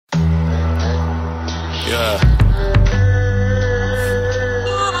Yeah.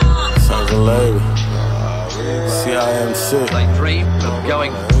 Sons of labor. CIMC. They dream of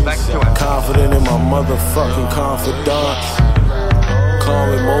going back to it. Confident in my motherfucking confidence. Calm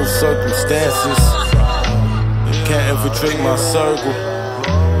in most circumstances. Can't infiltrate my circle.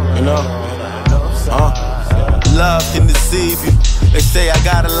 You know? Love can deceive you. They say I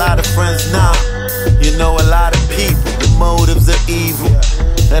got a lot of friends now. You know a lot of people. The motives are evil.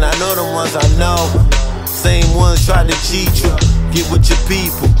 And I know the ones I know. Same ones try to cheat you. Get with your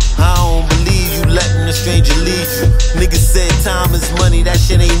people. I don't believe you letting a stranger lead you. Niggas said time is money, that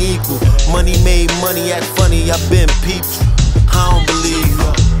shit ain't equal. Money made money, act funny, I been peeped you. I don't believe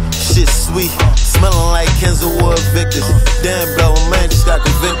you. Shit sweet, smelling like Kenzelwood Victors. Damn bro, man just got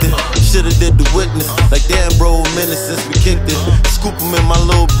convicted. Shoulda did the witness. Like damn bro, a minute since we kicked it. Scoop him in my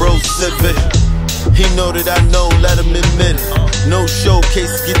little bro Civic. He know that I know, let him admit it. No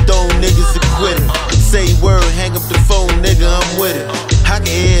showcase, get thrown, niggas acquitted. Say word, hang up the phone, nigga, I'm with it. I can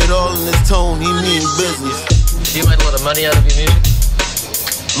hear it all in his tone, he mean business. You made a lot of money out of your music?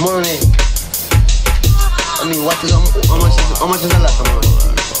 Money? I mean, how much is a lot of money?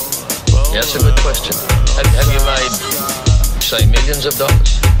 Yeah, that's a good question. Have you made, say, millions of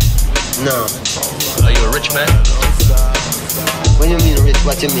dollars? No. Are you a rich man? When you mean rich,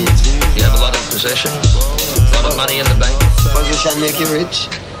 what you mean? You have a lot of possessions, a lot of money in the bank. Position make you rich?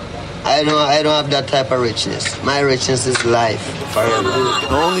 I don't have that type of richness. My richness is life, forever.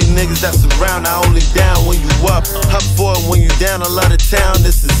 The only niggas that's around, I only down when you up. Up for it when you down, a lot of town,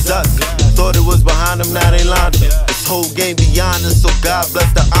 this is us. Thought it was behind them, now they lined up. This whole game beyond us, so God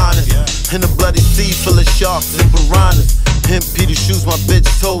bless the honest. In the bloody sea full of sharks and piranhas. Him Peter shoes, my bitch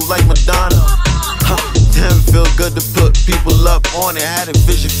told like Madonna. Damn, it feel good to put people up on it. Had a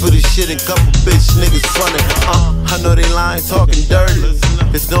vision for this shit and couple bitch niggas running. I know they lying, talking dirty.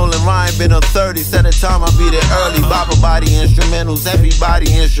 It's Nolan Ryan, been on 30. At a time I be there early. Bopper body instrumentals,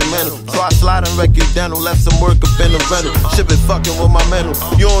 everybody instrumental. So I slide and wreck your dental, left some work up in the rental. Shit been fucking with my mental.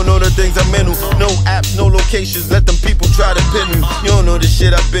 You don't know the things I'm into. No apps, no locations, let them people try to pin me. You don't know the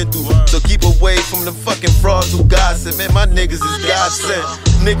shit I've been through. So keep away from the fucking frauds who gossip. Man, my niggas is God sent.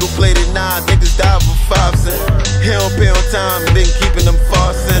 Nigga played it 9, niggas died for 5 cents. He don't pay on time, been keeping them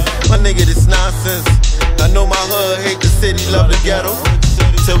far since. My nigga, this nonsense. I know my hood hate the city, love the ghetto.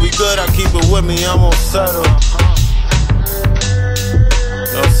 Till we good, I keep it with me, I'm on settle.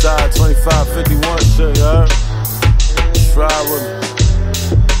 Outside 2551 shit, you heard? Just ride with me.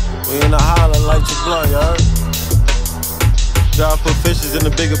 We in the holler, light your blunt, you heard? Gotta put fishes in the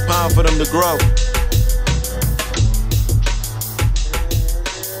bigger pond for them to grow.